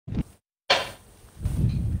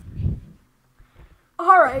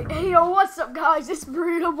Alright, hey yo, what's up guys? It's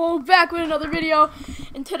Burrito Bowl back with another video.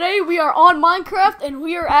 And today we are on Minecraft and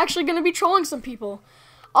we are actually going to be trolling some people.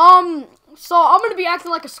 So I'm going to be acting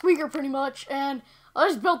like a squeaker pretty much. And I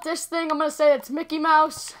just built this thing. I'm going to say it's Mickey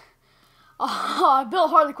Mouse. I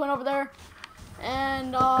built Harley Quinn over there.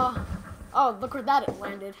 And, oh, look where that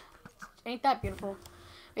landed. Ain't that beautiful?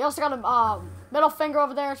 We also got a middle finger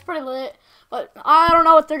over there. It's pretty lit. But I don't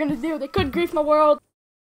know what they're going to do. They could grief my world.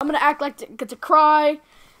 I'm gonna act like to cry,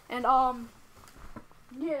 and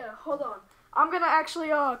yeah, hold on. I'm gonna actually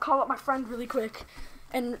call up my friend really quick,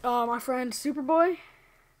 and my friend Superboy.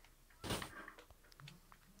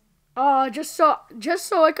 Just so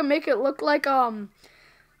I can make it look like I'm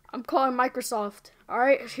calling Microsoft. All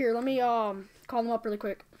right, here, let me call them up really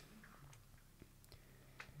quick.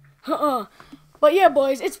 But yeah,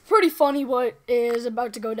 boys, it's pretty funny what is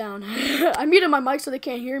about to go down. I muted my mic so they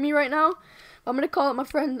can't hear me right now. I'm gonna call up my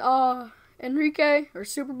friend Enrique or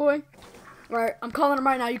Superboy. Alright, I'm calling him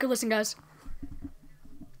right now. You can listen, guys.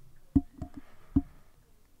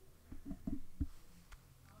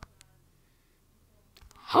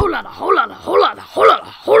 Whole lot of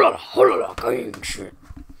shit.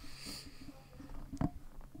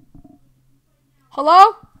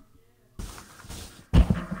 Hello?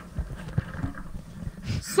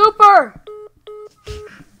 Super!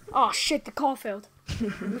 Oh shit, the call failed.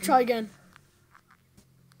 Let me try again.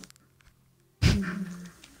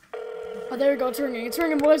 Oh, there we go. It's ringing. It's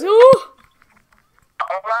ringing, boys. Ooh!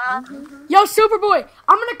 Yo, Superboy.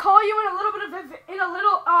 I'm gonna call you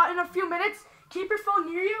in a few minutes. Keep your phone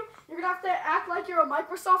near you. You're gonna have to act like you're a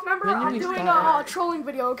Microsoft member. I'm doing a trolling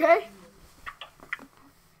video, okay?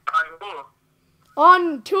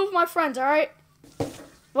 On two of my friends. All right.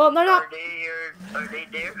 Well, they're not. Are they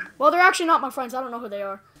there? Well, they're actually not my friends. I don't know who they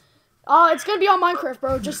are. It's gonna be on Minecraft,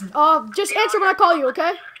 bro. Just answer when I call you,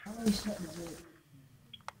 okay?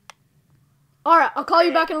 Alright, I'll call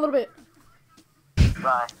you back in a little bit.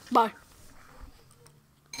 Bye. Bye.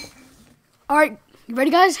 Alright, you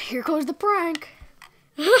ready, guys? Here goes the prank.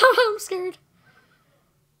 I'm scared.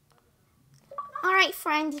 Alright,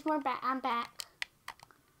 friends, we're back. I'm back.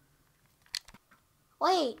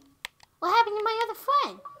 Wait, what happened to my other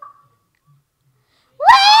friend?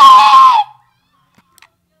 Wait!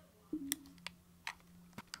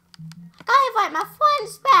 I gotta invite my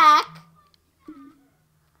friends back.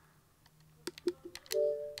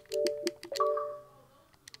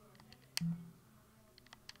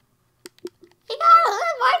 You gotta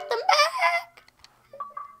invite them back.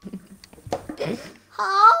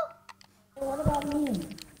 Hello? What about me?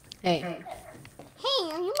 Hey. Hey,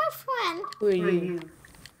 are you my friend? Who are you?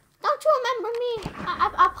 Don't you remember me?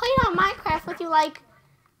 I played on Minecraft with you like,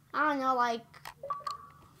 I don't know, like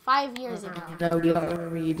 5 years ago. No, you don't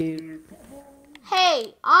remember you, dude. Hey,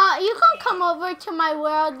 you can come over to my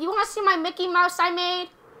world. You want to see my Mickey Mouse I made?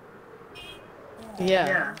 Yeah.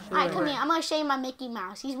 Sure. Alright, come here. I'm going to show you my Mickey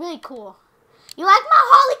Mouse. He's really cool. You like my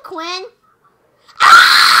Harley Quinn?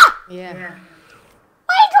 Ah! Yeah.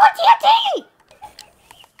 Why are you doing TNT?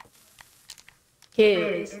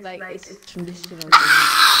 Kids, like, it's traditional.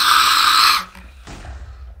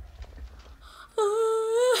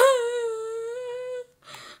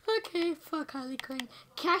 Okay, fuck Harley Quinn.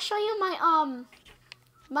 Can I show you my,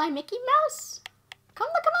 my Mickey Mouse? Come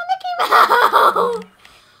look at my Mickey Mouse!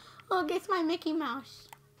 Look, it's my Mickey Mouse.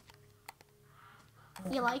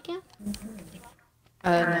 You like him?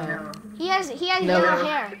 No. He has yellow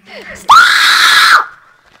hair. Stop!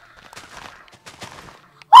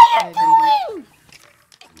 What are you doing?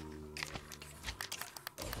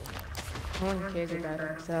 No one cares about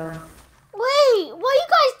him, so. Wait, what are you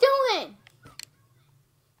guys doing?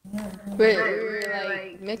 We're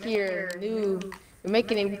like making your new. We're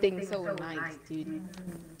making everything so nice, dude.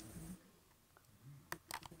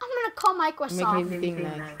 I'm gonna call Microsoft. Making everything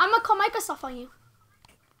nice. I'm gonna call Microsoft on you.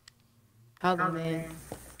 How the man?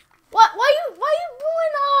 What? Why you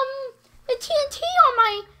doing the TNT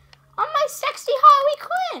on my sexy Harley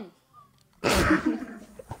Quinn?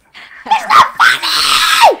 It's not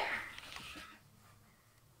funny!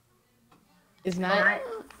 It's not.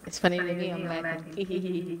 It's funny to me. I'm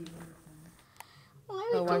laughing.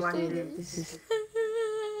 Why Oh, would watch you do this. this? This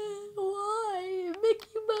is. Why?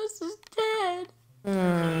 Mickey Mouse is dead.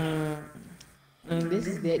 And this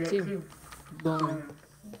is dead too. Boom.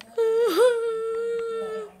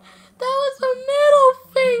 That was a middle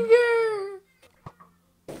finger.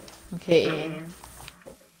 Okay, and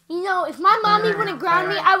You know, if my mommy wouldn't ground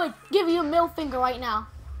me, I would give you a middle finger right now.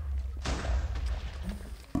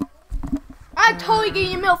 I'd totally give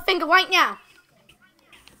you a middle finger right now.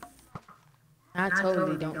 I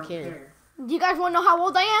totally don't care. Do you guys want to know how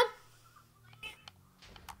old I am?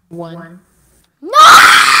 1. No!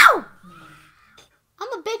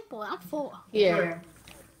 I'm a big boy. I'm 4. Here.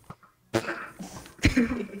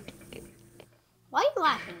 Why are you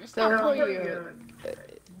laughing? It's So not for funny. your.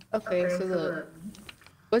 Okay, so look.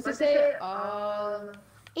 What's it say? All.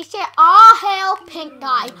 It said, all hail pink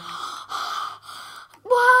guy.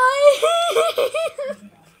 Why?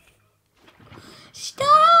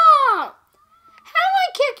 Stop! How do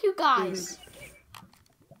I kick you guys?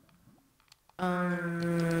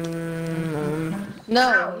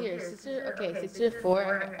 No, here, sister. Okay, sister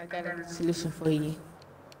 4. I got a solution for you.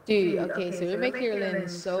 Dude, okay, so we're making your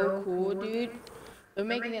lens so cool, dude. We're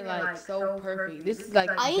making it like so perfect. This is like.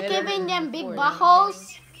 Are you better giving than them big before.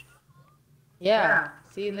 buttholes? Yeah.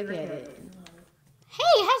 See, look at it.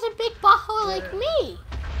 Hey, it has a big butthole like me.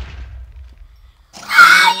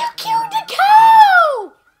 Ah, you killed the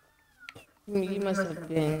cow! You must have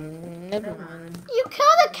been. Never mind. You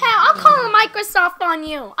killed the cow. I'm calling Microsoft on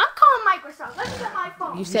you. I'm calling Microsoft. Let me get my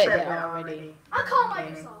phone. You said that already. I'm calling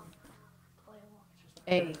Microsoft.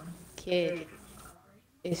 Hey, kid.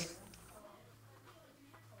 It's.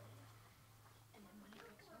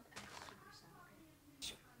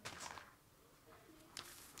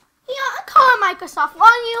 Yeah, I'm calling Microsoft on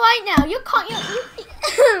you right now. You call you.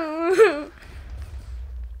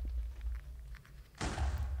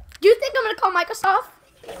 Do you think I'm gonna call Microsoft?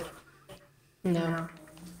 No.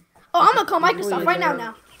 Oh, I'm gonna call Microsoft right now.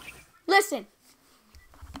 Now, listen.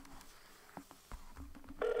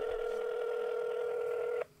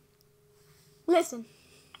 Listen.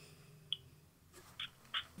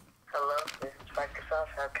 Hello, this is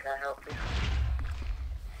Microsoft. How can I help you?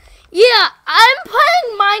 Yeah, I'm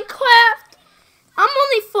playing Minecraft. I'm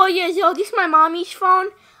only 4 years old. This is my mommy's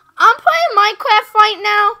phone. I'm playing Minecraft right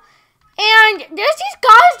now. And there's these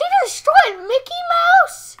guys, they destroyed Mickey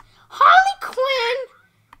Mouse, Harley Quinn.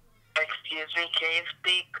 Excuse me, can you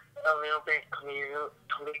speak a little bit clear,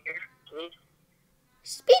 please?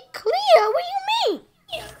 Speak clear, what do you mean?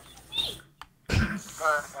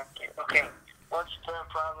 Okay. What's the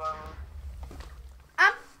problem?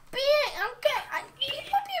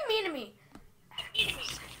 People being mean to me.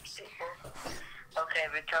 Okay,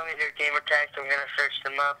 but tell me their gamer tags. I'm gonna search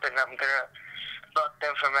them up and I'm gonna block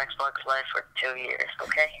them from Xbox Live for 2 years,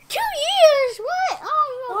 okay? 2 years? What?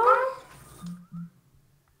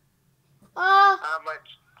 Oh, How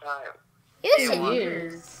much time? listen.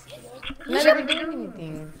 Years. Not even doing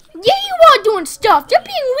anything. Yeah, you are doing stuff. They're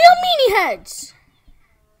being real meanie heads.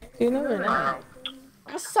 You know we're not.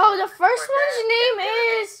 So the first one's name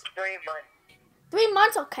is 3 months. 3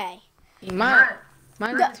 months. Okay.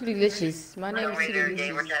 Mine is too delicious. My name Tell is me too their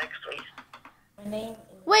gamer delicious. tags, please.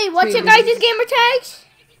 Wait, what's your guys' gamer tags?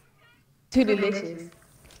 Too delicious.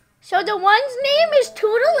 So the one's name is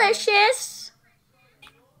Too Delicious.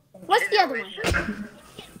 What's the other one?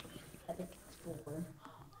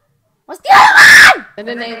 What's the other one? And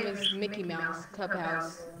the name is Mickey Mouse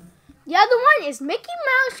Clubhouse. The other one is Mickey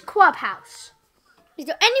Mouse Clubhouse. Is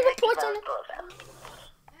there any reports on it?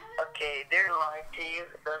 Okay, they're lying to you.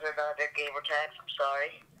 Those are not their gamer tags. I'm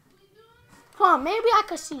sorry. Huh, maybe I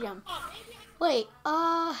could see them. Wait,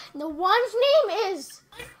 the one's name is,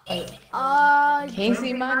 Can't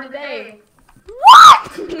see mine today.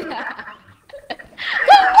 what? They left!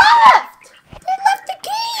 They left the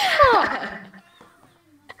game!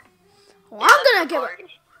 Well, I'm gonna give it.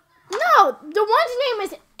 No, the one's name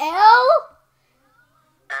is Al?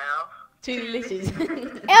 Too delicious.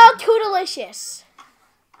 L Too Delicious.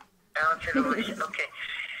 Al to delicious. Okay.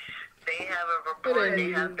 They have a report.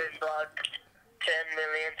 They have been blocked 10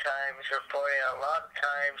 million times, reported a lot of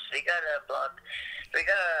times. We gotta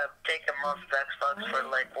take them off of Xbox for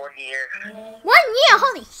like 1 year. 1 year?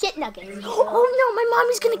 Holy shit nuggets. Oh no, my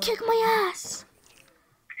mommy's gonna kick my ass.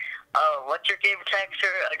 Oh, what's your gamer tag, sir?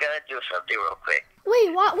 I gotta do something real quick.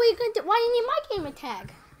 Wait, what are you gonna do? Why do you need my gamer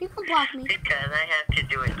tag? You can block me. Because I have to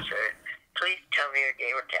do it, sir. Please tell me your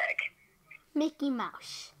gamer tag. Mickey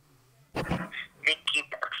Mouse. Mickey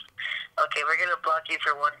Mouse. Okay, we're gonna block you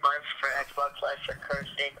for 1 month for Xbox Live for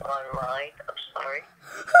cursing online. I'm sorry.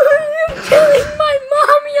 I'm killing my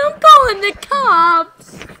mommy. I'm calling the cops.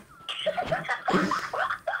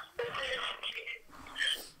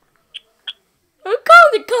 I'm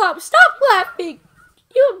calling the cops. Stop laughing.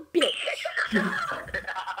 You a bitch.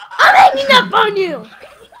 I'm hanging up on you. No,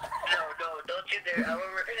 don't you dare. I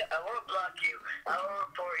will block you. I will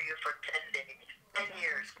report you for 10 days. 10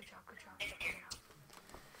 years.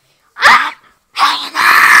 I'm hanging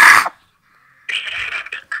up.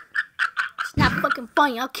 It's not fucking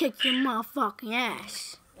funny. I'll kick your motherfucking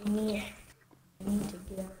ass.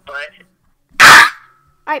 What?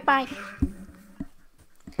 Alright, bye.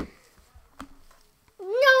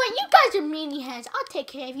 No, you guys are meanie heads. I'll take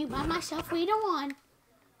care of you by myself later on.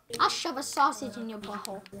 I'll shove a sausage in your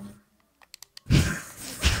butthole.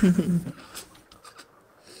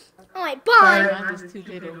 Alright, bye. I'm just too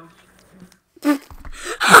little.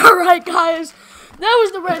 Alright, guys. That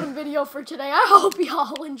was the random video for today. I hope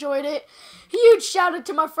y'all enjoyed it. Huge shout out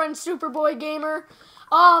to my friend Superboy Gamer.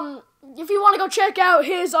 If you want to go check out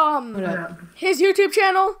his YouTube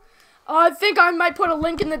channel, I think I might put a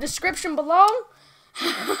link in the description below.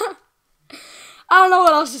 I don't know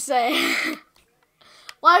what else to say.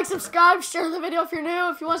 Like, subscribe, share the video if you're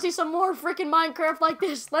new. If you want to see some more freaking Minecraft like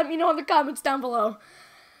this, let me know in the comments down below.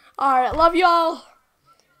 Alright, love y'all.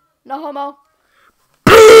 No homo.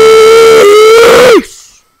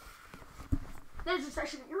 Peace! There's a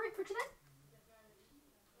session that you're in for today.